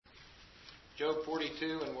Job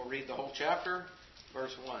 42, and we'll read the whole chapter,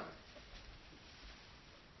 verse 1.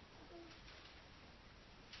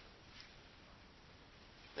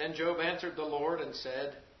 Then Job answered the Lord and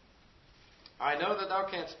said, I know that thou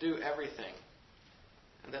canst do everything,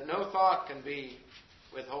 and that no thought can be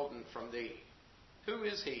withholden from thee. Who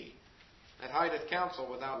is he that hideth counsel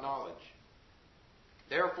without knowledge?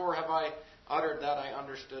 Therefore have I uttered that I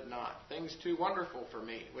understood not, things too wonderful for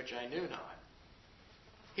me, which I knew not.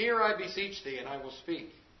 Hear, I beseech thee, and I will speak.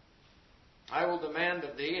 I will demand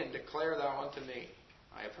of thee, and declare thou unto me.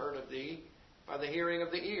 I have heard of thee by the hearing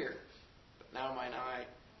of the ear, but now mine eye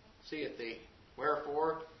seeth thee.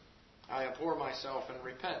 Wherefore I abhor myself, and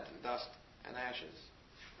repent in dust and ashes.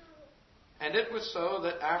 And it was so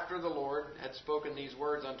that after the Lord had spoken these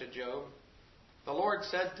words unto Job, the Lord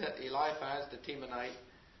said to Eliphaz the Temanite,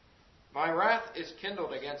 My wrath is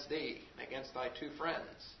kindled against thee, and against thy two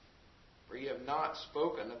friends, for ye have not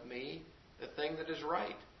spoken of me the thing that is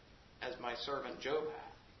right, as my servant Job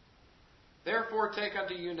hath. Therefore take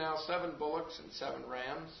unto you now 7 bullocks and 7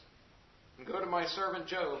 rams, and go to my servant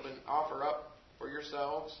Job, and offer up for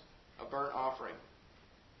yourselves a burnt offering.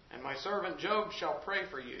 And my servant Job shall pray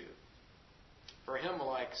for you. For him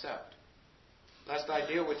will I accept, lest I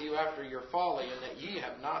deal with you after your folly, and that ye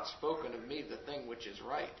have not spoken of me the thing which is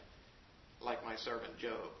right, like my servant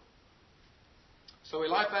Job. So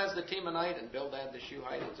Eliphaz the Temanite and Bildad the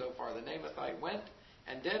Shuhite and Zophar the Naamathite went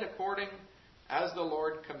and did according as the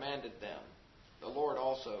Lord commanded them. The Lord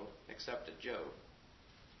also accepted Job.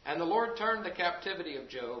 And the Lord turned the captivity of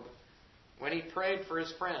Job when he prayed for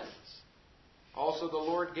his friends. Also the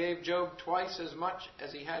Lord gave Job twice as much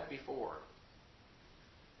as he had before.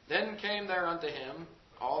 Then came there unto him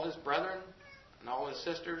all his brethren, and all his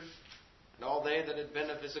sisters, and all they that had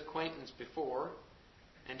been of his acquaintance before,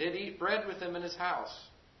 and did eat bread with him in his house.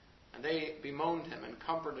 And they bemoaned him, and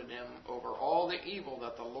comforted him over all the evil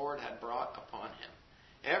that the Lord had brought upon him.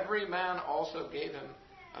 Every man also gave him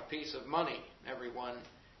a piece of money, every one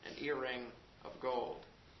an earring of gold.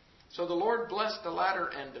 So the Lord blessed the latter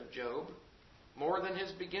end of Job more than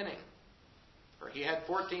his beginning, for he had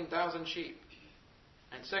 14,000 sheep,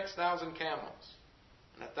 and 6,000 camels,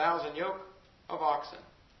 and 1,000 yoke of oxen,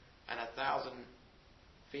 and 1,000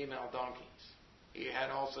 female donkeys. He had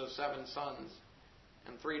also 7 sons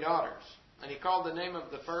and 3 daughters. And he called the name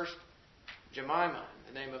of the first Jemimah, and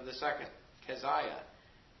the name of the second Keziah,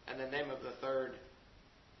 and the name of the third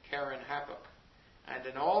Karen Hapuk. And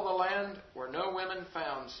in all the land were no women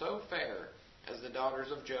found so fair as the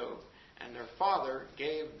daughters of Job, and their father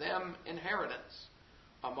gave them inheritance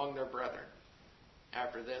among their brethren.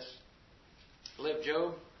 After this lived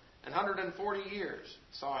Job 140 years,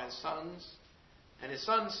 saw his sons and his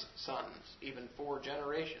sons' sons, even 4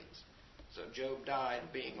 generations. So Job died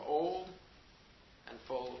being old and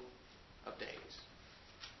full of days.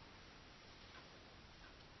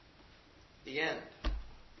 The end.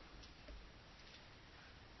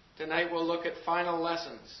 Tonight we'll look at final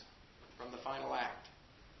lessons from the final act.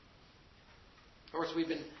 Of course, we've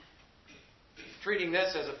been treating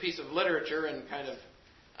this as a piece of literature and kind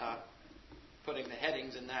of putting the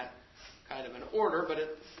headings in that kind of an order, but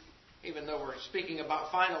even though we're speaking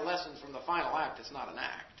about final lessons from the final act, it's not an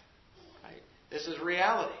act. Right? This is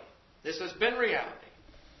reality. This has been reality.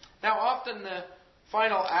 Now, often the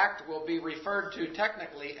final act will be referred to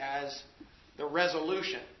technically as the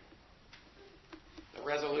resolution. The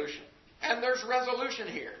resolution. And there's resolution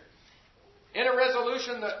here. In a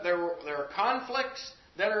resolution, there are conflicts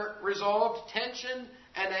that are resolved, tension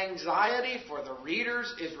and anxiety for the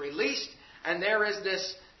readers is released, and there is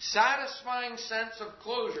this satisfying sense of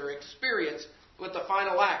closure experienced with the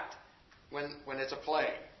final act when it's a play.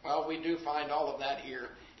 Well, we do find all of that here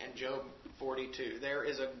in Job 42. There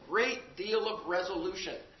is a great deal of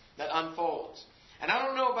resolution that unfolds. And I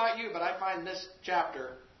don't know about you, but I find this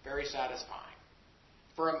chapter very satisfying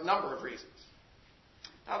for a number of reasons.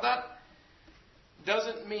 Now, that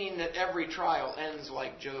doesn't mean that every trial ends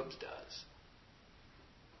like Job's does.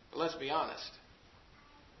 But let's be honest.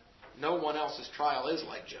 No one else's trial is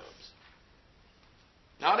like Job's.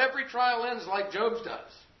 Not every trial ends like Job's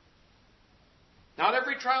does. Not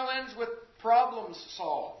every trial ends with problems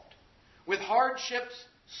solved, with hardships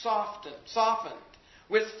softened,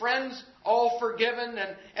 with friends all forgiven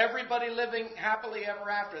and everybody living happily ever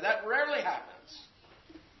after. That rarely happens.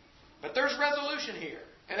 But there's resolution here.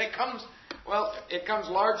 And it comes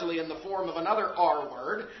largely in the form of another R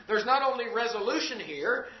word. There's not only resolution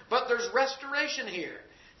here, but there's restoration here.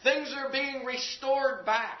 Things are being restored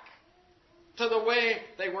back to the way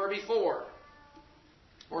they were before.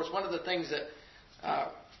 Of course, one of the things that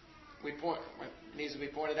needs to be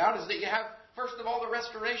pointed out is that you have first of all, the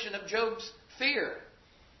restoration of Job's fear.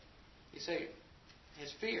 You say,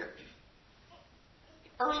 his fear.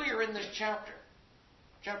 Earlier in this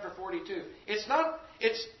chapter 42,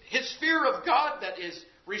 it's his fear of God that is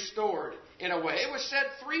restored in a way. It was said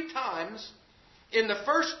 3 times in the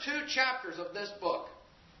first 2 chapters of this book.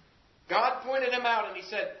 God pointed him out and he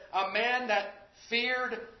said, a man that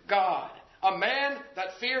feared God. A man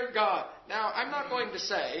that feared God. Now, I'm not going to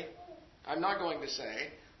say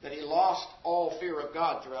that he lost all fear of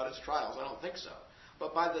God throughout his trials. I don't think so.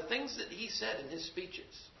 But by the things that he said in his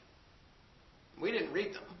speeches, we didn't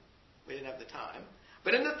read them. We didn't have the time.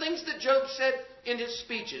 But in the things that Job said in his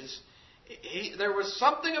speeches, there was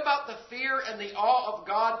something about the fear and the awe of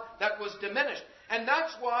God that was diminished. And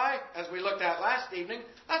that's why, as we looked at last evening,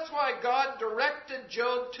 that's why God directed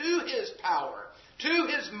Job to his power, to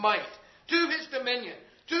his might, to his dominion,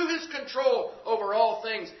 to his control over all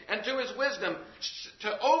things, and to his wisdom,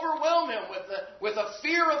 to overwhelm him with a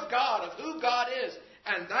fear of God, of who God is.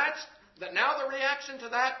 And now the reaction to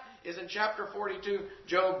that is in chapter 42.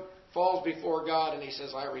 Job falls before God and he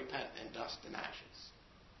says, I repent in dust and ashes.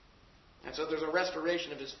 And so there's a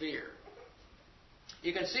restoration of his fear.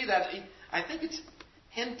 You can see that, I think it's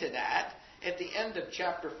hinted at the end of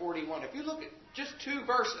chapter 41. If you look at just 2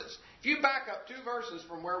 verses, if you back up 2 verses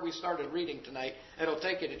from where we started reading tonight, it'll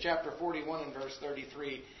take you to chapter 41 and verse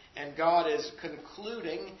 33. And God is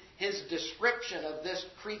concluding his description of this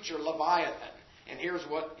creature, Leviathan. And here's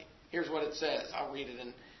what it says. I'll read it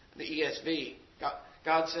in the ESV.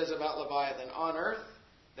 God says about Leviathan, on earth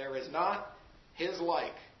there is not his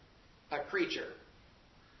like, a creature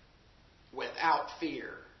without fear.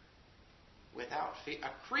 Without fear.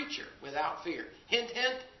 A creature without fear. Hint,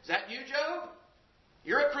 hint. Is that you, Job?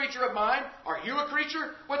 You're a creature of mine. Are you a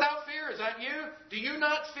creature without fear? Is that you? Do you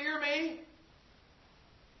not fear me?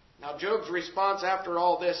 Now, Job's response after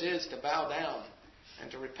all this is to bow down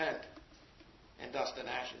and to repent in dust and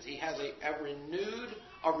ashes. He has a renewed,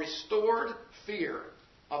 a restored fear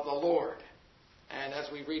of the Lord. And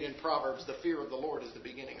as we read in Proverbs, the fear of the Lord is the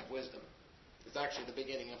beginning of wisdom. It's actually the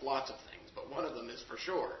beginning of lots of things, but one of them is for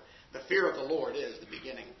sure. The fear of the Lord is the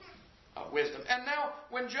beginning of wisdom. And now,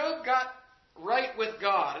 when Job got right with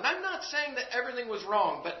God, and I'm not saying that everything was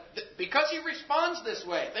wrong, but because he responds this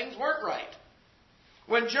way, things weren't right.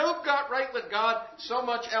 When Job got right with God, so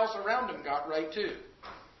much else around him got right too.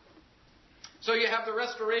 So you have the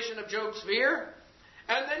restoration of Job's fear,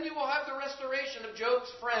 and then you will have the restoration of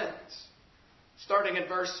Job's friends, starting in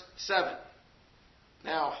verse 7.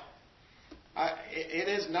 Now, it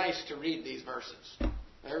is nice to read these verses.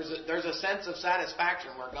 There's a sense of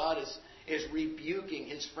satisfaction where God is rebuking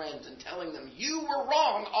his friends and telling them, you were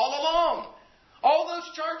wrong all along. All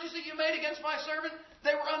those charges that you made against my servant,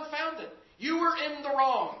 they were unfounded. You were in the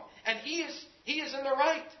wrong, and he is in the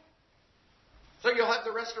right. So you'll have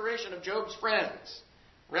the restoration of Job's friends,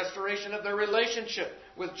 restoration of their relationship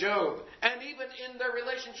with Job, and even in their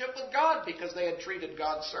relationship with God, because they had treated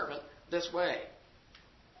God's servant this way.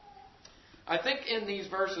 I think in these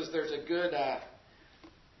verses there's a good,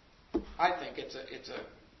 it's a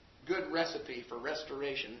good recipe for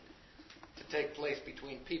restoration to take place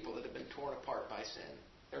between people that have been torn apart by sin.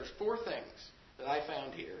 There's 4 things that I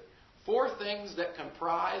found here. 4 things that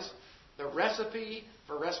comprise the recipe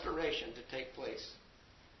for restoration to take place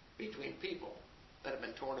between people that have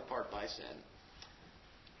been torn apart by sin.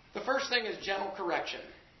 The first thing is gentle correction.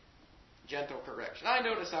 Gentle correction. I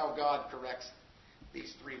notice how God corrects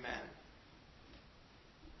these 3 men.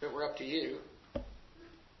 If it were up to you, and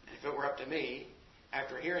if it were up to me,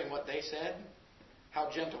 after hearing what they said, how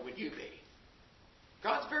gentle would you be?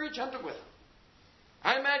 God's very gentle with them.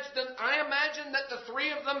 I imagine that the 3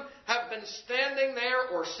 of them have been standing there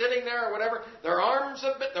or sitting there or whatever. Their arms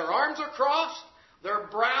are crossed, their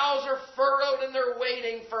brows are furrowed, and they're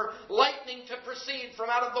waiting for lightning to proceed from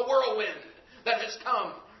out of the whirlwind that has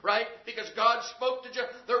come, right? Because God spoke to Job.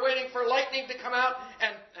 They're waiting for lightning to come out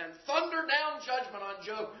and thunder down judgment on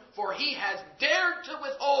Job, for he has dared to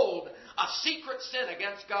withhold a secret sin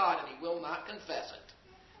against God, and he will not confess it.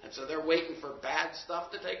 And so they're waiting for bad stuff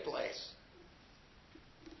to take place.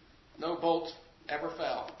 No bolts ever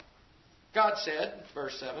fell. God said,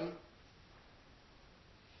 verse 7,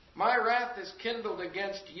 my wrath is kindled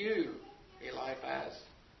against you, Eliphaz,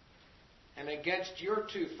 and against your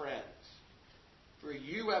 2 friends, for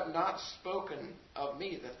you have not spoken of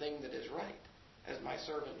me the thing that is right, as my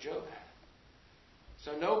servant Job hath.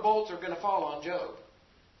 So no bolts are going to fall on Job.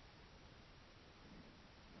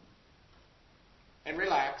 And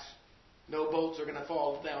relax, no bolts are going to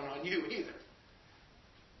fall down on you either.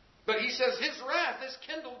 But he says his wrath is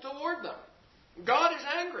kindled toward them. God is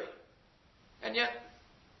angry. And yet,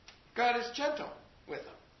 God is gentle with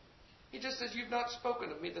them. He just says, you've not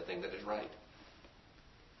spoken of me the thing that is right.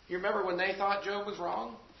 You remember when they thought Job was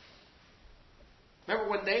wrong? Remember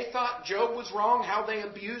when they thought Job was wrong, how they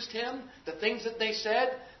abused him? The things that they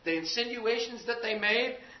said, the insinuations that they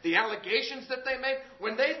made, the allegations that they made.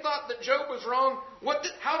 When they thought that Job was wrong,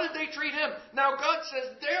 how did they treat him? Now God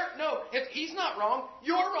says, no, if he's not wrong,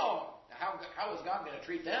 you're wrong. Now, how is God going to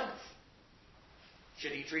treat them?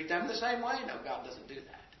 Should he treat them the same way? No, God doesn't do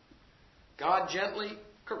that. God gently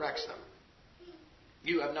corrects them.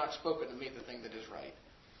 You have not spoken to me the thing that is right.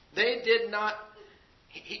 They did not,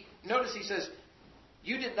 notice he says,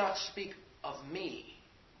 you did not speak of me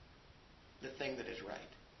the thing that is right.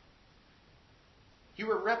 You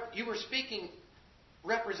were speaking,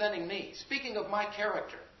 representing me, speaking of my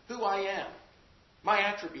character, who I am, my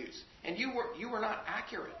attributes, and you were not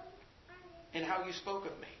accurate in how you spoke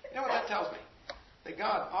of me. You know what that tells me? That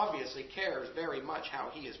God obviously cares very much how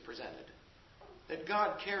he is presented. That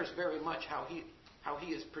God cares very much how he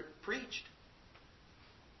is preached.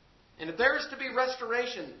 And if there is to be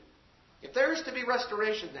restoration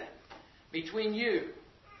then between you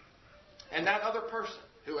and that other person,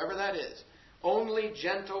 whoever that is, only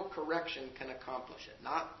gentle correction can accomplish it,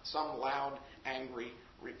 not some loud, angry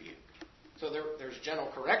rebuke. So there's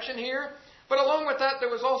gentle correction here, but along with that there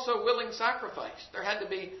was also willing sacrifice. There had to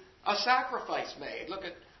be a sacrifice made. Look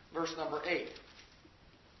at verse number 8.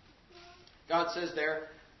 God says there,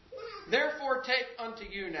 therefore take unto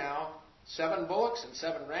you now 7 bullocks and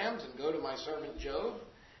 7 rams, and go to my servant Job,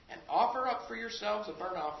 and offer up for yourselves a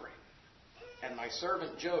burnt offering. And my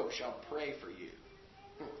servant Job shall pray for you.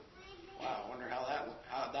 Wow, I wonder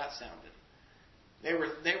how that sounded. They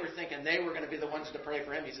were thinking they were going to be the ones to pray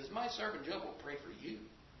for him. He says, my servant Job will pray for you.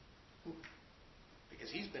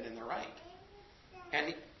 Because he's been in the right.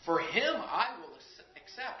 And for him, I will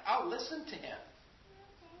accept. I'll listen to him.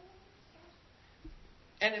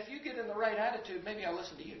 And if you get in the right attitude, maybe I'll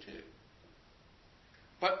listen to you too.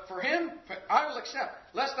 But for him, I will accept,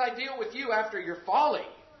 lest I deal with you after your folly,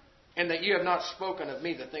 and that you have not spoken of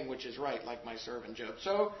me the thing which is right, like my servant Job.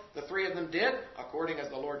 So the 3 of them did, according as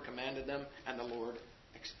the Lord commanded them, and the Lord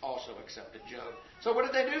also accepted Job. So what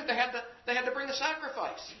did they do? They had to bring a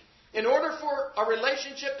sacrifice. In order for a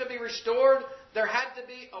relationship to be restored, there had to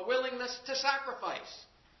be a willingness to sacrifice.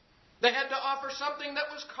 They had to offer something that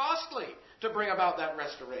was costly to bring about that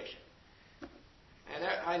restoration. And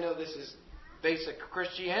I know this is basic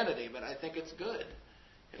Christianity, but I think it's good.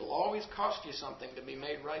 It'll always cost you something to be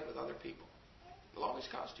made right with other people. It'll always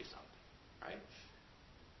cost you something, right?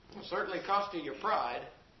 It'll certainly cost you your pride.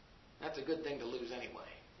 That's a good thing to lose anyway.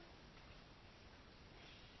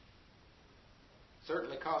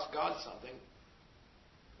 Certainly cost God something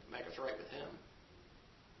to make us right with him.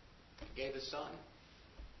 He gave his son.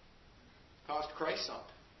 Cost Christ something.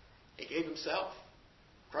 He gave himself.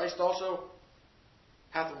 Christ also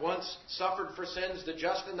hath once suffered for sins, the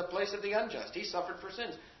just in the place of the unjust. He suffered for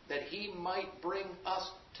sins, that he might bring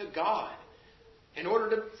us to God. In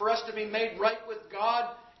order for us to be made right with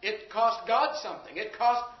God, it cost God something. It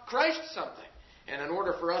cost Christ something. And in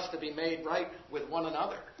order for us to be made right with one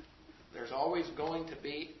another, there's always going to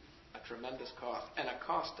be a tremendous cost, and a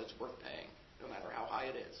cost that's worth paying, no matter how high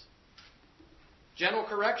it is. Gentle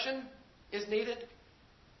correction is needed.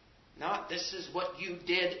 Not this is what you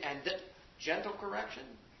did and that. Gentle correction,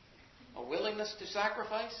 a willingness to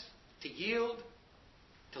sacrifice, to yield,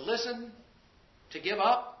 to listen, to give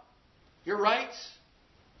up your rights.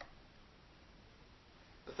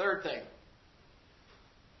 The third thing,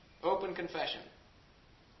 open confession.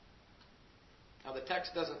 Now the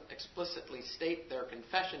text doesn't explicitly state their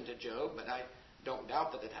confession to Job, but I don't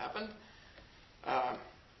doubt that it happened.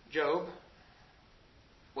 Job,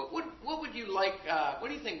 what would you like? What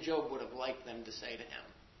do you think Job would have liked them to say to him?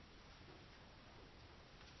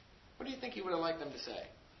 What do you think he would have liked them to say?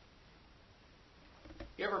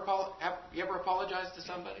 You ever apologize to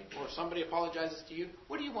somebody, or somebody apologizes to you?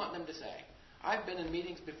 What do you want them to say? I've been in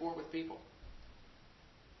meetings before with people.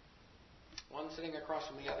 One sitting across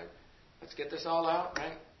from the other. Let's get this all out,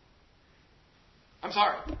 right? I'm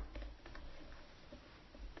sorry.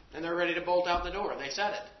 And they're ready to bolt out the door. They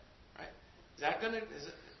said it, right? Is that going to?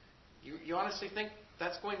 You honestly think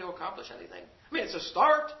that's going to accomplish anything? I mean, it's a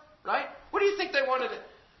start, right? What do you think they wanted to?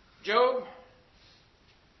 Job,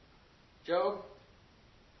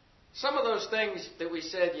 some of those things that we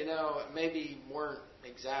said, maybe weren't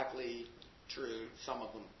exactly true, some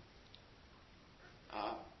of them.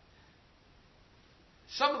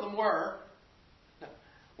 Some of them were.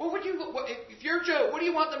 Well, if you're Job, what do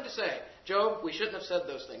you want them to say? Job, we shouldn't have said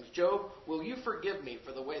those things. Job, will you forgive me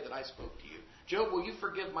for the way that I spoke to you? Job, will you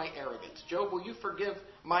forgive my arrogance? Job, will you forgive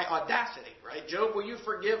my audacity, right? Job, will you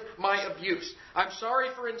forgive my abuse? I'm sorry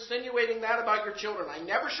for insinuating that about your children. I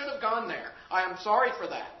never should have gone there. I am sorry for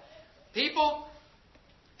that. People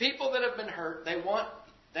that have been hurt, they want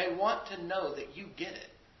to know that you get it,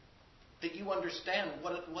 that you understand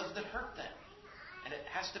what it was that hurt them. And it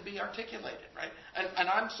has to be articulated, right? And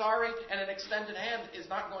I'm sorry, and an extended hand is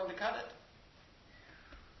not going to cut it.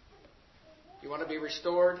 You want to be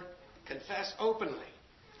restored? Confess openly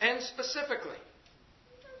and specifically.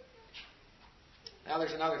 Now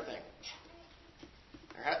there's another thing.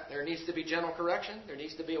 There needs to be gentle correction. There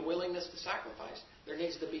needs to be a willingness to sacrifice. There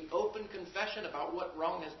needs to be open confession about what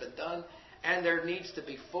wrong has been done. And there needs to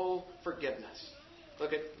be full forgiveness.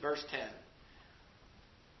 Look at verse 10.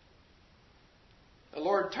 The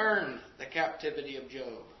Lord turned the captivity of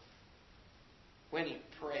Job when he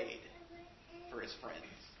prayed for his friends.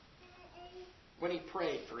 When he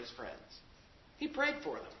prayed for his friends. He prayed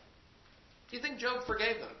for them. Do you think Job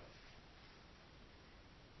forgave them?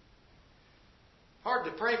 Hard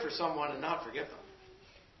to pray for someone and not forgive them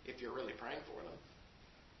if you're really praying for them.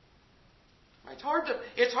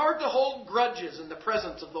 It's hard to hold grudges in the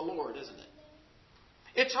presence of the Lord, isn't it?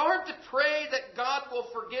 It's hard to pray that God will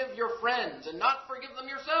forgive your friends and not forgive them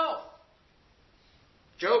yourself.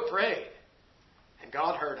 Job prayed, and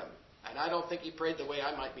God heard him. And I don't think he prayed the way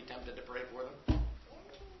I might be tempted to pray for them.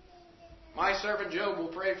 My servant Job will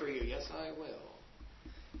pray for you. Yes, I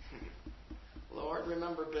will. Lord,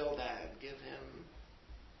 remember Bildad. Give him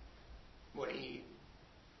what he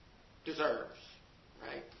deserves.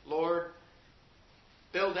 Right? Lord,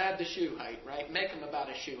 Bildad the Shuhite. Right? Make him about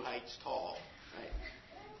a Shuhite's tall. Right?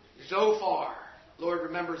 Zophar. Lord,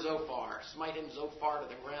 remember Zophar. Smite him Zophar to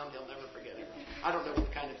the ground. He'll never forget it. I don't know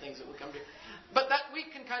what kind of things that would come to. But that we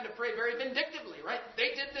can kind of pray very vindictively, right?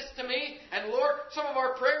 They did this to me, and Lord, some of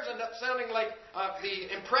our prayers end up sounding like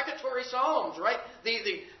the imprecatory psalms, right? The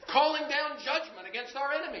calling down judgment against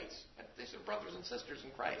our enemies. These are brothers and sisters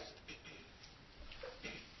in Christ.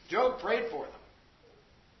 Job prayed for them.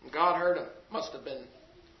 And God heard him. Must have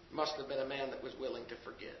been a man that was willing to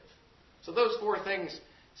forgive. So those four things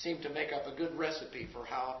seem to make up a good recipe for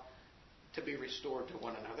how to be restored to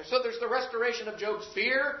one another. So there's the restoration of Job's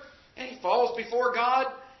fear, and he falls before God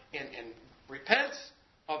and repents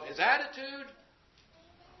of his attitude.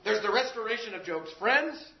 There's the restoration of Job's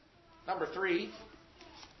friends. Number 3,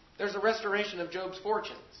 there's the restoration of Job's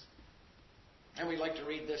fortunes. And we'd like to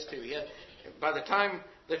read this too. By the time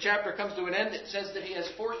the chapter comes to an end, it says that he has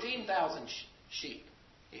 14,000 sheep.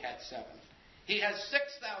 He had 7. He has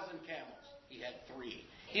 6,000 camels. He had 3.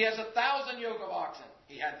 He has 1,000 yoke of oxen.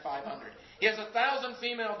 He had 500. He has 1,000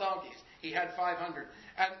 female donkeys. He had 500.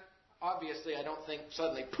 And obviously, I don't think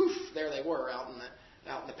suddenly, poof, there they were out in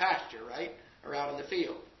the pasture, right? Or out in the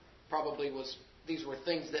field. These were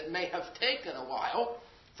things that may have taken a while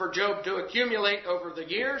for Job to accumulate over the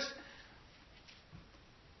years.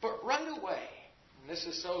 But right away, and this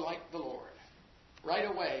is so like the Lord, right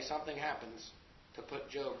away something happens to put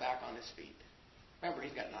Job back on his feet. Remember,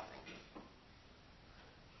 he's got nothing.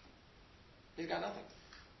 He's got nothing.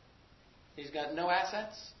 He's got no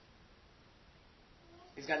assets.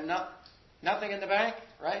 He's got nothing in the bank,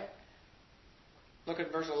 right? Look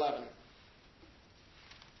at verse 11.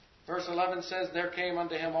 Verse 11 says, there came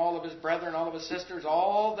unto him all of his brethren, all of his sisters,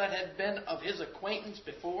 all that had been of his acquaintance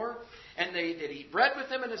before, and they did eat bread with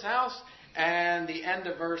him in his house. And the end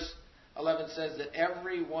of verse 11 says that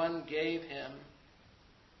every one gave him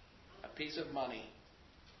a piece of money,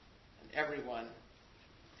 and every one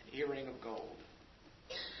an earring of gold.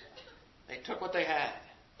 They took what they had.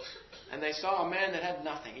 And they saw a man that had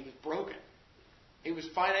nothing. He was broken. He was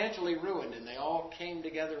financially ruined. And they all came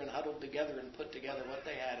together and huddled together and put together what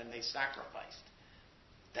they had. And they sacrificed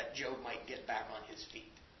that Job might get back on his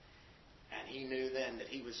feet. And he knew then that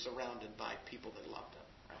he was surrounded by people that loved him.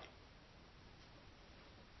 Right?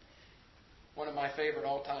 One of my favorite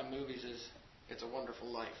all-time movies is It's a Wonderful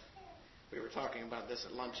Life. We were talking about this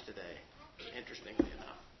at lunch today, interestingly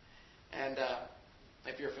enough. And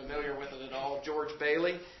if you're familiar with it at all, George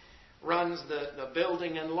Bailey runs the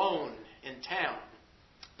building and loan in town,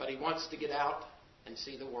 but he wants to get out and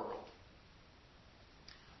see the world.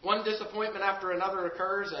 One disappointment after another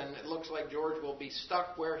occurs, and it looks like George will be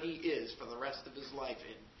stuck where he is for the rest of his life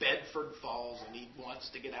in Bedford Falls, and he wants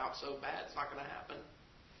to get out so bad it's not going to happen.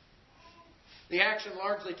 The action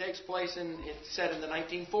largely takes place it's set in the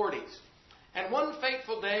 1940s. And one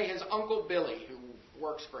fateful day, his Uncle Billy, who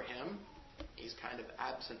works for him, he's kind of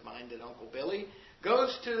absent-minded Uncle Billy,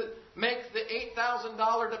 goes to make the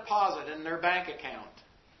 $8,000 deposit in their bank account.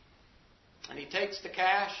 And he takes the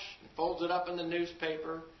cash and folds it up in the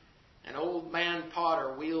newspaper An old man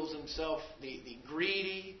potter wheels himself, the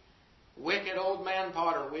greedy, wicked old man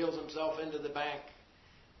potter wheels himself into the bank.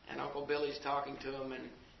 And Uncle Billy's talking to him, and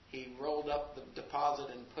he rolled up the deposit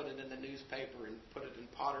and put it in the newspaper and put it in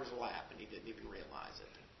Potter's lap, and he didn't even realize it.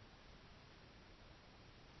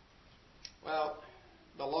 Well,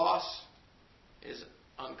 the loss is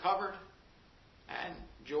uncovered, and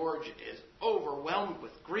George is overwhelmed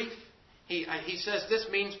with grief. He says this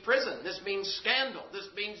means prison, this means scandal, this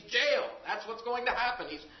means jail. That's what's going to happen.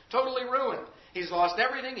 He's totally ruined. He's lost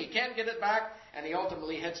everything. He can't get it back. And he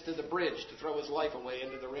ultimately heads to the bridge to throw his life away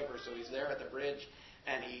into the river. So he's there at the bridge,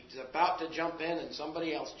 and he's about to jump in, and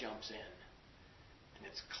somebody else jumps in. And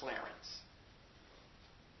it's Clarence.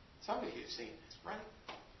 Some of you have seen this, right?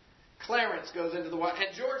 Clarence goes into the water.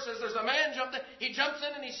 And George says there's a man jumped in. He jumps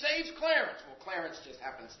in and he saves Clarence. Well, Clarence just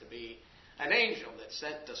happens to be an angel that's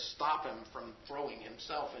sent to stop him from throwing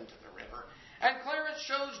himself into the river. And Clarence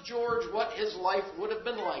shows George what his life would have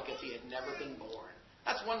been like if he had never been born.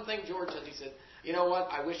 That's one thing George said. He said, you know what?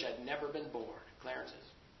 I wish I'd never been born. Clarence says,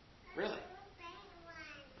 really?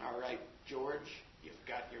 All right, George, you've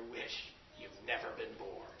got your wish. You've never been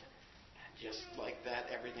born. And just like that,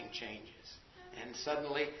 everything changes. And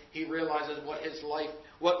suddenly he realizes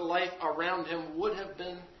what life around him would have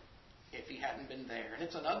been if he hadn't been there. And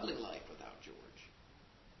it's an ugly life without George.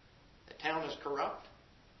 The town is corrupt.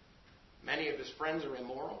 Many of his friends are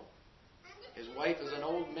immoral. His wife is an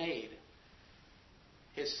old maid.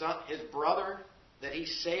 His brother that he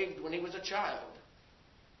saved when he was a child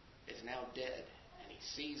is now dead. And he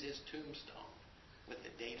sees his tombstone with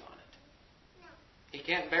the date on it. He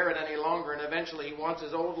can't bear it any longer, and eventually he wants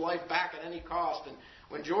his old life back at any cost. And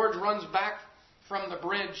when George runs back from the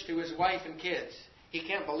bridge to his wife and kids, he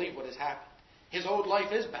can't believe what has happened. His old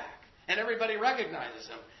life is back, and everybody recognizes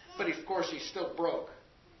him. But of course he's still broke.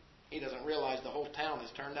 He doesn't realize the whole town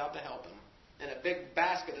has turned out to help him. And a big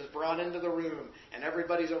basket is brought into the room, and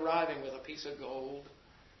everybody's arriving with a piece of gold,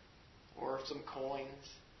 or some coins,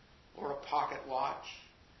 or a pocket watch,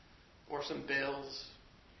 or some bills.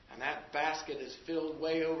 And that basket is filled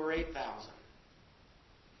way over 8,000.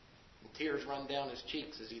 And tears run down his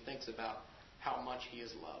cheeks as he thinks about how much he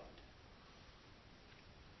is loved.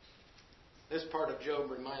 This part of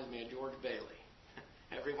Job reminds me of George Bailey.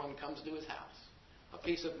 Everyone comes to his house. A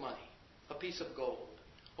piece of money, a piece of gold,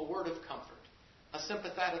 a word of comfort, a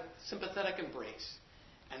sympathetic embrace.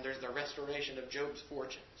 And there's the restoration of Job's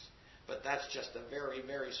fortunes. But that's just a very,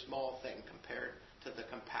 very small thing compared to the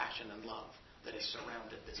compassion and love that has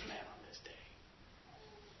surrounded this man on this day.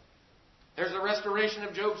 There's the restoration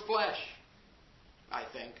of Job's flesh, I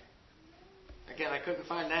think. Again, I couldn't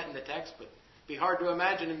find that in the text, but it'd be hard to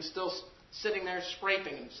imagine him still sitting there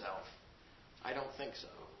scraping himself. I don't think so.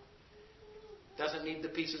 Doesn't need the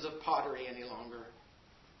pieces of pottery any longer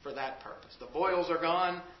for that purpose. The boils are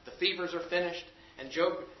gone, the fevers are finished, and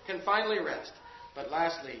Job can finally rest. But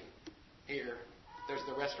lastly, here, there's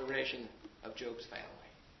the restoration of Job's family.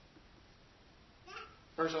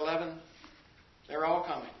 Verse 11, they're all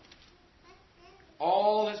coming.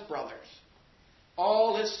 All his brothers,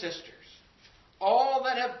 all his sisters, all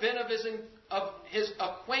that have been of his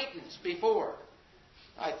acquaintance before.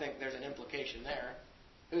 I think there's an implication there.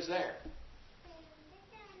 Who's there?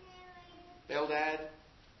 Bildad,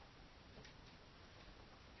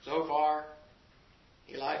 Zophar,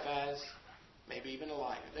 Eliphaz, maybe even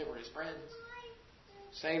Eliab. They were his friends.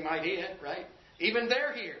 Same idea, right? Even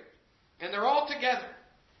they're here. And they're all together.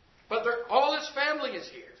 But all his family is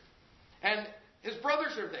here. And his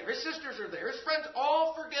brothers are there. His sisters are there. His friends,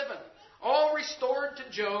 all forgiven. All restored to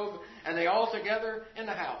Job. And they all together in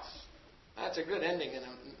the house. That's a good ending in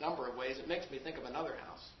a number of ways. It makes me think of another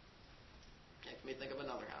house. Makes me think of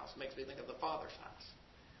another house. Makes me think of the Father's house.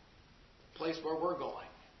 The place where we're going.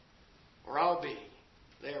 Where I'll be.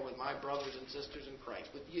 There with my brothers and sisters in Christ.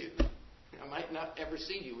 With you. I might not ever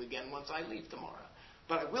see you again once I leave tomorrow.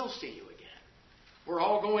 But I will see you again. We're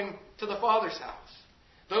all going to the Father's house.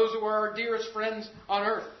 Those who are our dearest friends on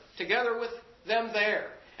earth. Together with them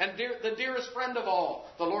there. And the dearest friend of all.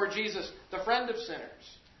 The Lord Jesus. The friend of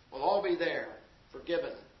sinners. Will all be there.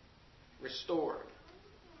 Forgiven. Restored.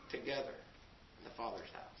 Together. In the Father's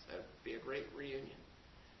house. That would be a great reunion.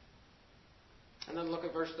 And then look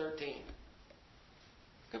at verse 13.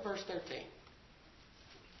 Look at verse 13. It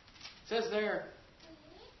says there,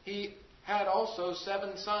 he had also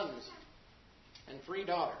 7 sons and 3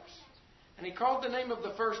 daughters. And he called the name of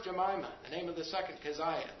the first Jemimah, the name of the second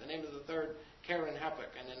Keziah, the name of the third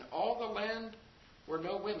Karen-Happuch. And in all the land were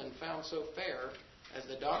no women found so fair as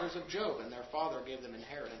the daughters of Job, and their father gave them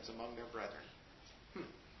inheritance among their brethren.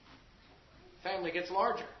 Family gets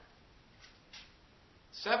larger.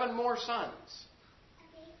 7 more sons,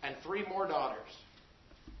 and 3 more daughters.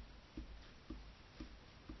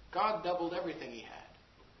 God doubled everything he had.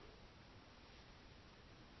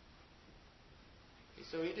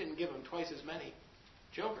 So he didn't give him twice as many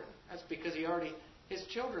children. That's because his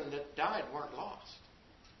children that died weren't lost.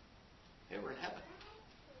 They were in heaven.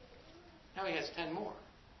 Now he has 10 more.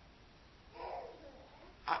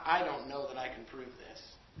 I don't know that I can prove this.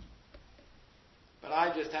 But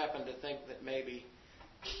I just happen to think that maybe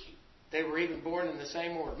they were even born in the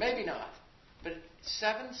same order. Maybe not. But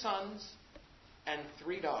 7 sons and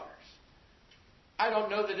 3 daughters. I don't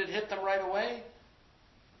know that it hit them right away.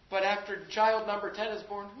 But after child number 10 is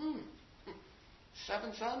born,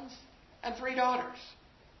 7 sons and 3 daughters.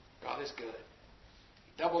 God is good.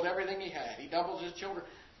 He doubled everything he had. He doubled his children.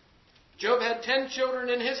 Job had 10 children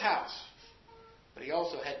in his house. But he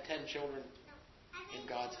also had 10 children in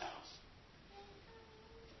God's house.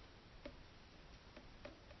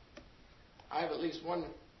 I have at least one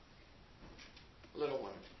little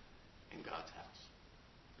one in God's house.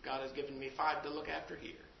 God has given me 5 to look after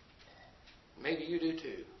here. Maybe you do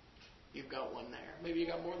too. You've got one there. Maybe you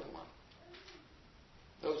got more than one.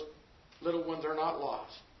 Those little ones are not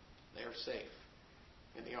lost. They are safe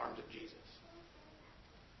in the arms of Jesus.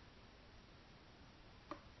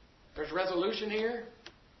 There's resolution here.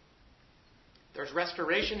 There's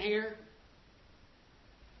restoration here.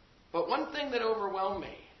 But one thing that overwhelmed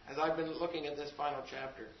me as I've been looking at this final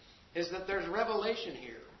chapter is that there's revelation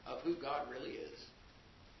here of who God really is.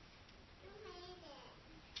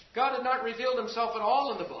 God had not revealed himself at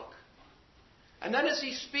all in the book. And then as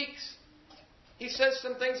he speaks, he says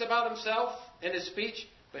some things about himself in his speech.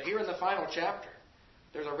 But here in the final chapter,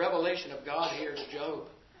 there's a revelation of God here to Job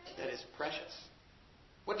that is precious.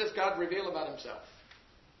 What does God reveal about himself?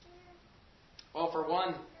 Well, for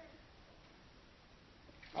one,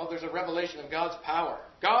 there's a revelation of God's power.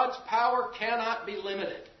 God's power cannot be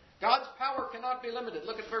limited. God's power cannot be limited.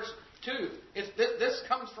 Look at verse 2. This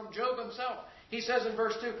comes from Job himself. He says in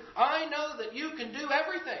verse 2, I know that you can do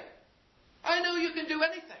everything. I know you can do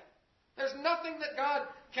anything. There's nothing that God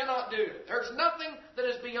cannot do. There's nothing that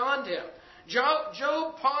is beyond him.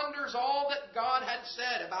 Job ponders all that God had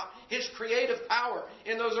said about his creative power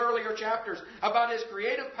in those earlier chapters, about his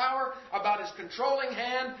creative power, about his controlling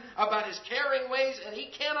hand, about his caring ways, and he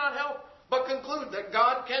cannot help but conclude that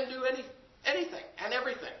God can do anything and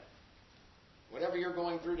everything. Whatever you're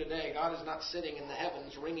going through today, God is not sitting in the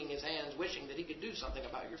heavens wringing his hands wishing that he could do something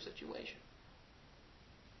about your situation.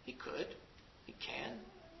 He could. He can.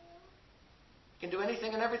 He can do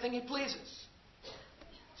anything and everything he pleases.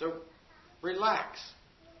 So, relax.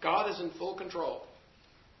 God is in full control.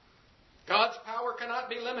 God's power cannot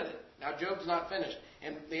be limited. Now, Job's not finished.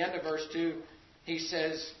 In the end of verse 2, he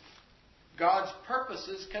says, God's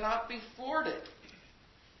purposes cannot be thwarted.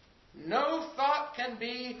 No thought can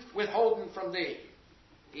be withholden from thee.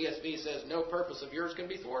 ESV says, no purpose of yours can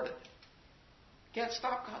be thwarted. Can't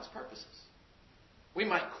stop God's purposes. We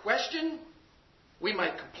might question. We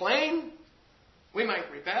might complain. We might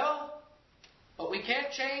rebel. But we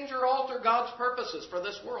can't change or alter God's purposes for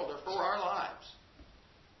this world or for our lives.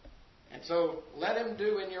 And so let him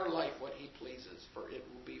do in your life what he pleases, for it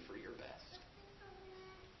will be for your best.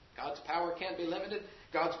 God's power can't be limited.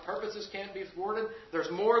 God's purposes can't be thwarted.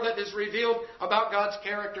 There's more that is revealed about God's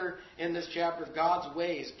character in this chapter. God's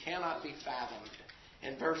ways cannot be fathomed.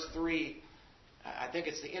 In verse 3, I think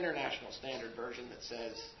it's the International Standard Version that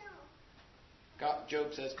says,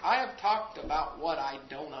 Job says, I have talked about what I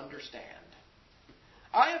don't understand.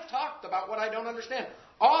 I have talked about what I don't understand.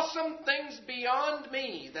 Awesome things beyond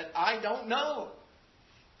me that I don't know.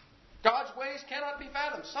 God's ways cannot be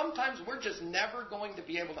fathomed. Sometimes we're just never going to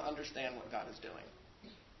be able to understand what God is doing.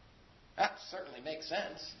 That certainly makes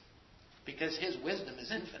sense, because his wisdom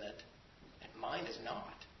is infinite and mine is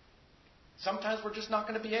not. Sometimes we're just not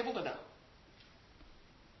going to be able to know.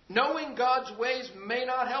 Knowing God's ways may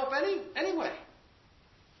not help anyway.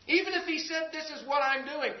 Even if he said, this is what I'm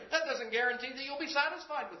doing, that doesn't guarantee that you'll be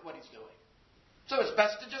satisfied with what he's doing. So it's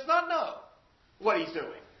best to just not know what he's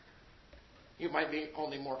doing. You might be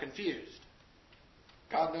only more confused.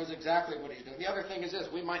 God knows exactly what he's doing. The other thing is this,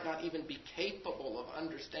 we might not even be capable of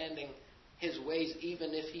understanding his ways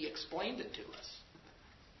even if he explained it to us.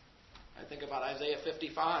 I think about Isaiah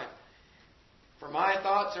 55. For my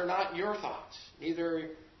thoughts are not your thoughts, neither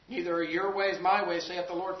are your ways my ways, saith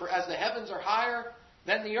the Lord. For as the heavens are higher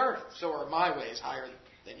than the earth, so are my ways higher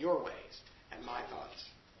than your ways, and my thoughts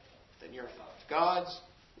than your thoughts. God's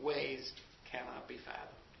ways cannot be fathomed.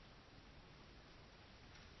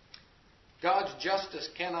 God's justice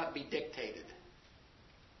cannot be dictated.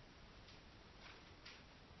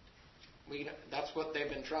 That's what they've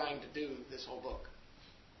been trying to do this whole book.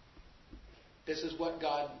 This is what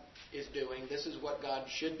God is doing. This is what God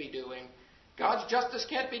should be doing. God's justice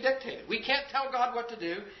can't be dictated. We can't tell God what to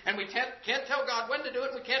do, and we can't tell God when to do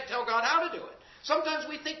it, and we can't tell God how to do it. Sometimes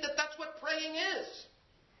we think that that's what praying is.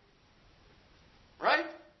 Right?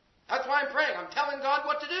 That's why I'm praying. I'm telling God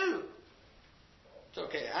what to do. It's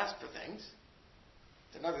okay to ask for things.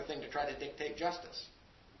 It's another thing to try to dictate justice.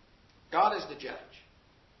 God is the judge.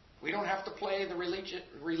 We don't have to play the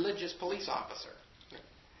religious police officer.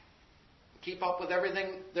 Keep up with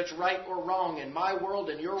everything that's right or wrong in my world,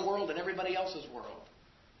 in your world, and everybody else's world.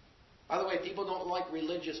 By the way, people don't like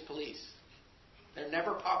religious police. They're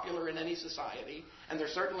never popular in any society, and they're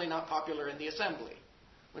certainly not popular in the assembly.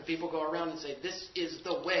 When people go around and say, this is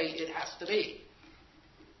the way it has to be.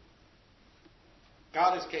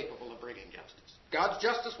 God is capable of bringing justice. God's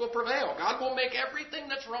justice will prevail. God will make everything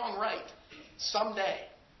that's wrong right someday.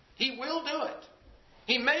 He will do it.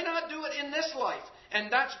 He may not do it in this life. And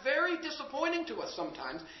that's very disappointing to us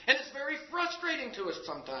sometimes. And it's very frustrating to us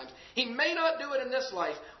sometimes. He may not do it in this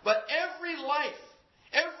life. But every life,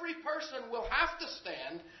 every person will have to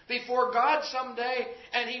stand before God someday.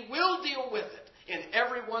 And He will deal with it in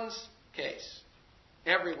everyone's case.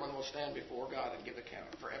 Everyone will stand before God and give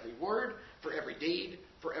account for every word, for every deed,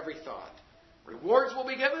 for every thought. Rewards will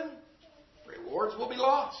be given. Rewards will be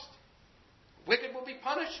lost. Wicked will be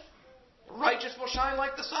punished. The righteous will shine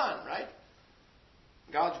like the sun, right?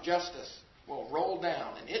 God's justice will roll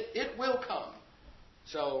down, and it will come.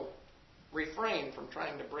 So refrain from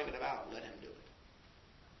trying to bring it about. Let Him do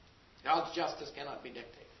it. God's justice cannot be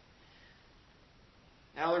dictated.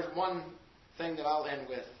 Now there's one thing that I'll end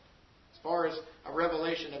with. As far as a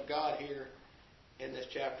revelation of God here in this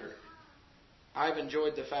chapter, I've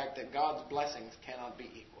enjoyed the fact that God's blessings cannot be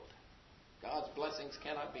equaled. God's blessings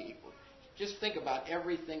cannot be equaled. Just think about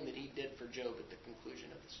everything that He did for Job at the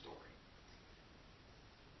conclusion of the story.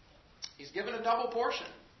 He's given a double portion,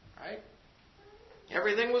 right?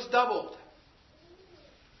 Everything was doubled.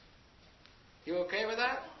 You okay with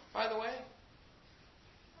that, by the way?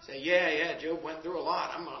 Say, yeah, Job went through a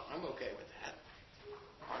lot. I'm okay with that.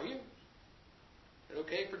 Are you? Is it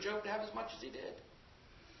okay for Job to have as much as he did?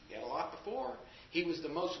 He had a lot before. He was the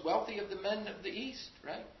most wealthy of the men of the East,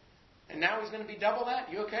 right? And now he's going to be double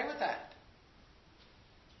that. You okay with that?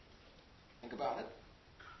 Think about it.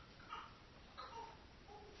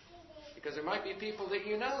 Because there might be people that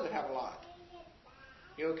you know that have a lot.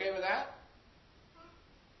 You okay with that?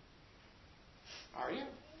 Are you?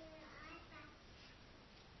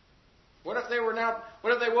 What if they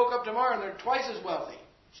woke up tomorrow and they're twice as wealthy?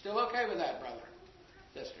 Still okay with that, brother,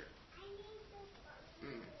 sister?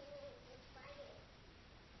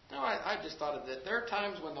 No, I just thought of that. There are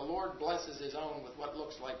times when the Lord blesses His own with what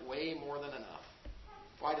looks like way more than enough.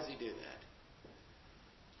 Why does He do that?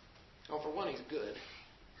 Well, for one, He's good.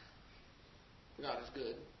 God is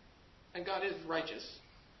good. And God is righteous.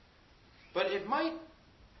 But it might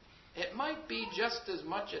be just as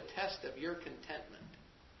much a test of your contentment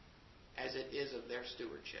as it is of their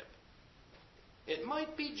stewardship. It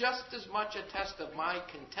might be just as much a test of my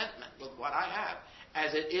contentment with what I have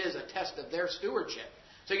as it is a test of their stewardship.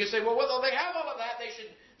 So you say, well, they have all of that.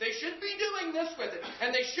 They should be doing this with it,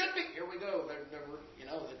 and they should be. Here we go.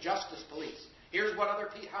 The justice police. Here's how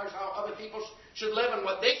other people should live and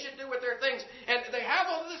what they should do with their things. And they have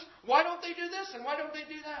all of this. Why don't they do this and why don't they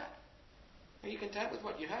do that? Are you content with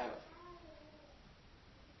what you have?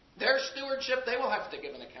 Their stewardship, they will have to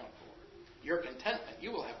give an account for. Your contentment,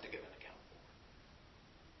 you will have to give an account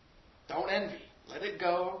for. Don't envy. Let it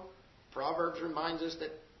go. Proverbs reminds us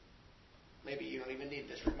that maybe you don't even need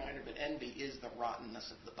this reminder, but envy is the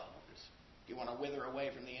rottenness of the bones. If you want to wither away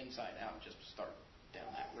from the inside out, just start down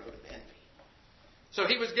that road of envy. So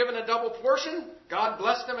he was given a double portion. God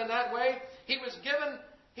blessed him in that way. He was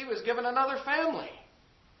given another family.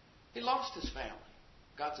 He lost his family.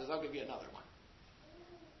 God says, I'll give you another one.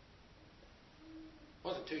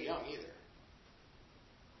 Wasn't too young either.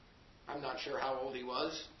 I'm not sure how old he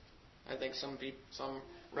was. I think some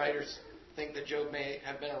writers think that Job may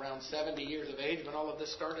have been around 70 years of age when all of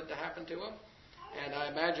this started to happen to him. And I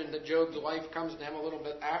imagine that Job's wife comes to him a little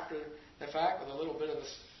bit after the fact with a little bit of a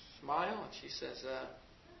smile. And she says,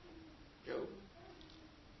 Job,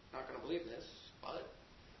 not going to believe this, but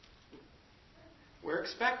we're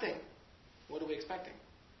expecting. What are we expecting?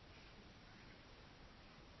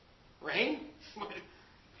 Rain?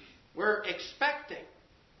 We're expecting.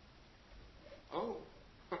 Oh,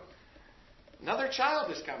 another child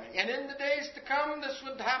is coming. And in the days to come, this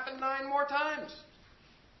would happen 9 more times.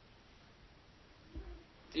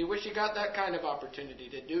 Do you wish you got that kind of opportunity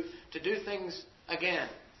to do things again?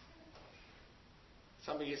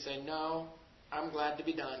 Some of you say, no, I'm glad to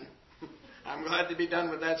be done. I'm glad to be done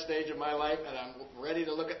with that stage of my life, and I'm ready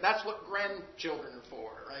to look at... That's what grandchildren are for,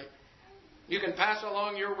 right? You can pass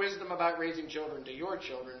along your wisdom about raising children to your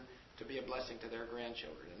children to be a blessing to their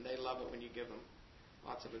grandchildren. And they love it when you give them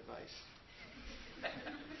lots of advice.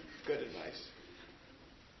 Good advice.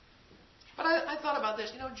 But I thought about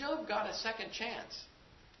this. Job got a second chance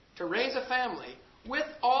to raise a family with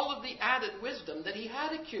all of the added wisdom that he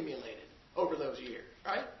had accumulated over those years,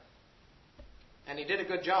 right? And he did a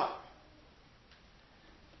good job.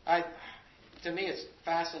 To me, it's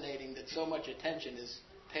fascinating that so much attention is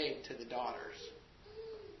paid to the daughters.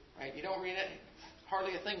 Right? You don't read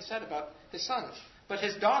hardly a thing said about his sons. But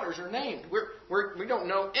his daughters are named. We don't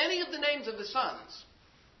know any of the names of the sons.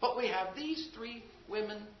 But we have these 3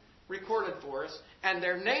 women recorded for us, and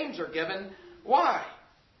their names are given. Why?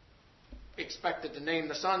 We expected to name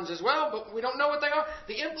the sons as well, but we don't know what they are.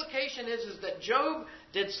 The implication is that Job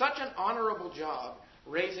did such an honorable job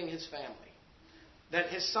raising his family that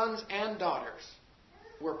his sons and daughters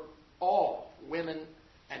were all women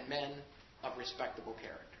and men of respectable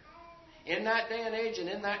character. In that day and age and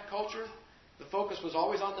in that culture, the focus was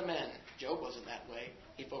always on the men. Job wasn't that way.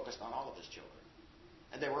 He focused on all of his children.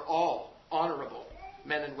 And they were all honorable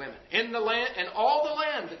men and women. In the land, and all the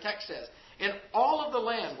land, the text says, in all of the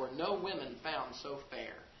land were no women found so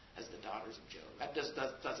fair as the daughters of Job. That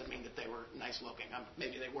doesn't mean that they were nice looking.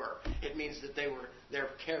 Maybe they were. It means that their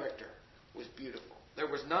character was beautiful. There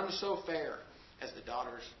was none so fair as the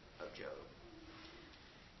daughters of Job.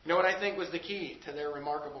 You know what I think was the key to their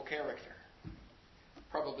remarkable character?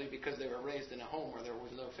 Probably because they were raised in a home where there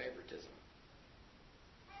was no favoritism.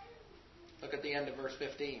 Look at the end of verse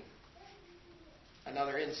 15.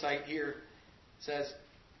 Another insight here says,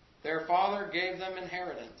 their father gave them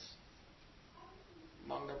inheritance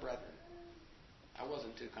among their brethren. That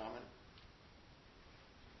wasn't too common.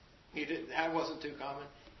 That wasn't too common.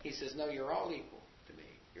 He says, no, you're all equal to me.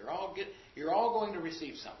 You're all going to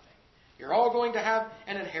receive something. You're all going to have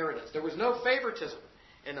an inheritance. There was no favoritism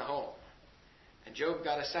in the home. And Job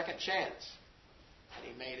got a second chance.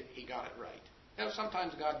 And he got it right.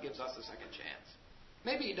 Sometimes God gives us a second chance.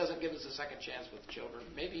 Maybe He doesn't give us a second chance with children.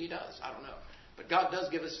 Maybe He does. I don't know. But God does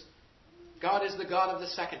give us... God is the God of the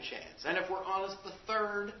second chance. And if we're honest, the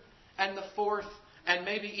third and the fourth and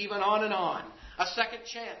maybe even on and on. A second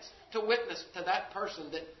chance to witness to that person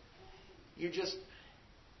that you just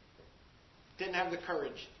didn't have the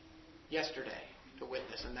courage yesterday to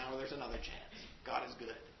witness. And now there's another chance. God is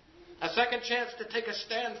good. A second chance to take a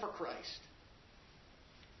stand for Christ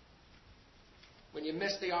when you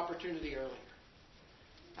missed the opportunity earlier.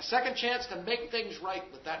 A second chance to make things right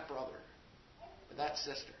with that brother, with that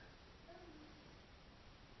sister.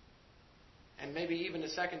 And maybe even a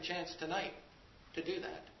second chance tonight to do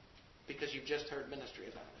that because you've just heard ministry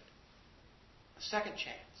about it. A second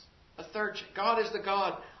chance. A third chance. God is the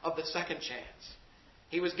God of the second chance.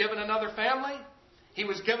 He was given another family. He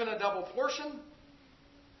was given a double portion.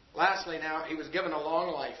 Lastly now, he was given a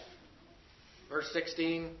long life. Verse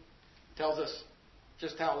 16 tells us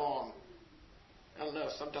just how long. I don't know,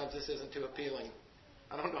 sometimes this isn't too appealing.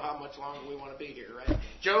 I don't know how much longer we want to be here, right?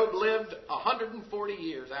 Job lived 140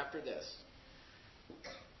 years after this.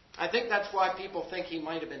 I think that's why people think he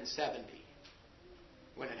might have been 70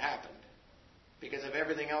 when it happened. Because if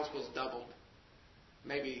everything else was doubled,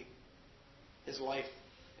 maybe his life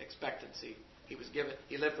expectancy,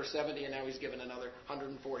 he lived for 70 and now he's given another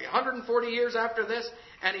 140. 140 years after this,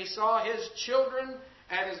 and he saw his children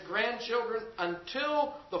and his grandchildren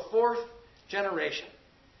until the 4th generation.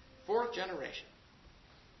 4th generation.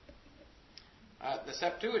 The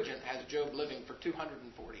Septuagint has Job living for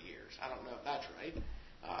 240 years. I don't know if that's right.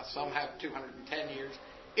 Some have 210 years.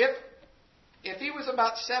 If he was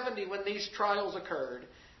about 70 when these trials occurred,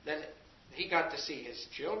 then he got to see his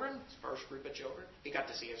children, his first group of children. He got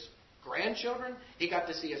to see his grandchildren. He got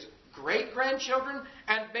to see his great-grandchildren,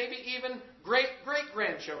 and maybe even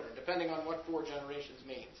great-great-grandchildren, depending on what 4 generations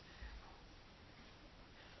means.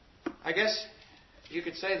 I guess you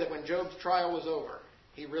could say that when Job's trial was over,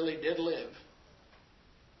 he really did live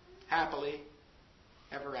happily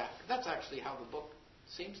ever after. That's actually how the book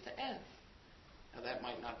seems to end. Now that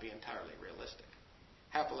might not be entirely realistic.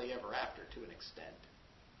 Happily ever after to an extent.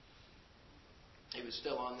 He was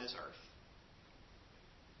still on this earth.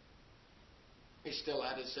 He still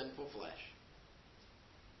had his sinful flesh.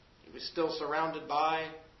 He was still surrounded by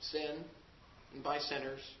sin and by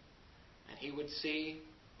sinners. And he would see,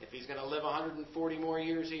 if he's going to live 140 more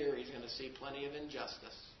years here, he's going to see plenty of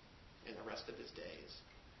injustice in the rest of his days.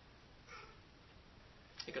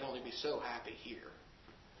 He could only be so happy here.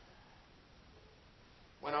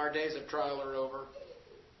 When our days of trial are over,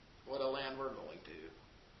 what a land we're going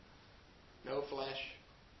to. No flesh,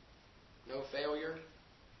 no failure,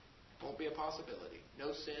 won't be a possibility.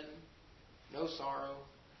 No sin, no sorrow,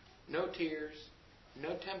 no tears,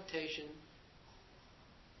 no temptation.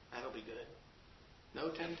 That'll be good. No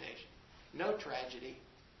temptation, no tragedy.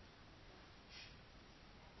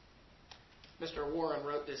 Mr. Warren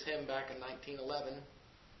wrote this hymn back in 1911.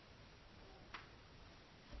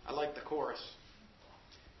 I like the chorus,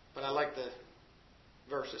 but I like the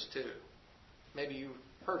verses too. Maybe you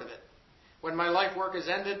heard of it. When my life work is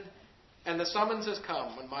ended and the summons has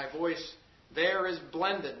come, when my voice there is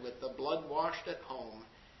blended with the blood washed at home,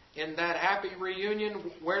 in that happy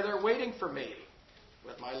reunion where they're waiting for me,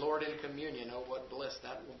 with my Lord in communion, oh what bliss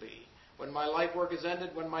that will be. When my life work is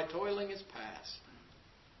ended, when my toiling is past,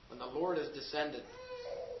 when the Lord has descended,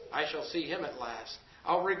 I shall see Him at last.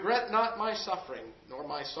 I'll regret not my suffering, nor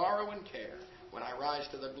my sorrow and care, when I rise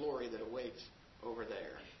to the glory that awaits over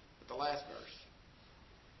there. But the last verse.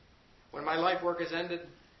 When my life work is ended,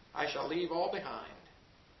 I shall leave all behind.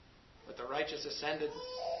 With the righteous ascended,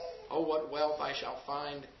 oh, what wealth I shall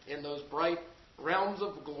find in those bright realms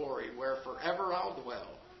of glory, where forever I'll dwell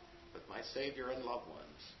with my Savior and loved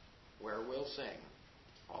ones, where we'll sing,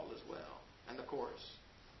 all is well. And the chorus.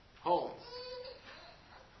 Home.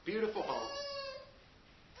 Beautiful home.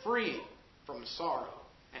 Free from sorrow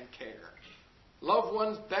and care. Loved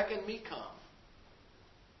ones beckon me come.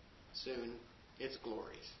 Soon its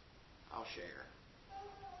glories I'll share.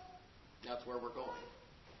 That's where we're going.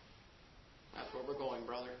 That's where we're going,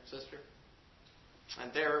 brother, sister.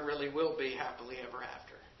 And there it really will be happily ever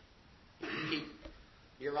after. Keep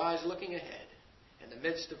your eyes looking ahead. In the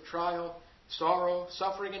midst of trial, sorrow,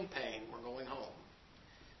 suffering, and pain, we're going home.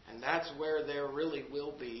 And that's where there really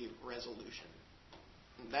will be resolution.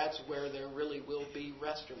 And that's where there really will be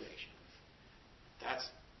restoration. That's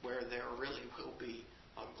where there really will be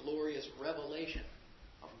a glorious revelation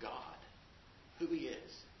of God, who He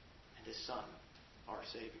is, and His Son, our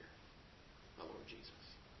Savior.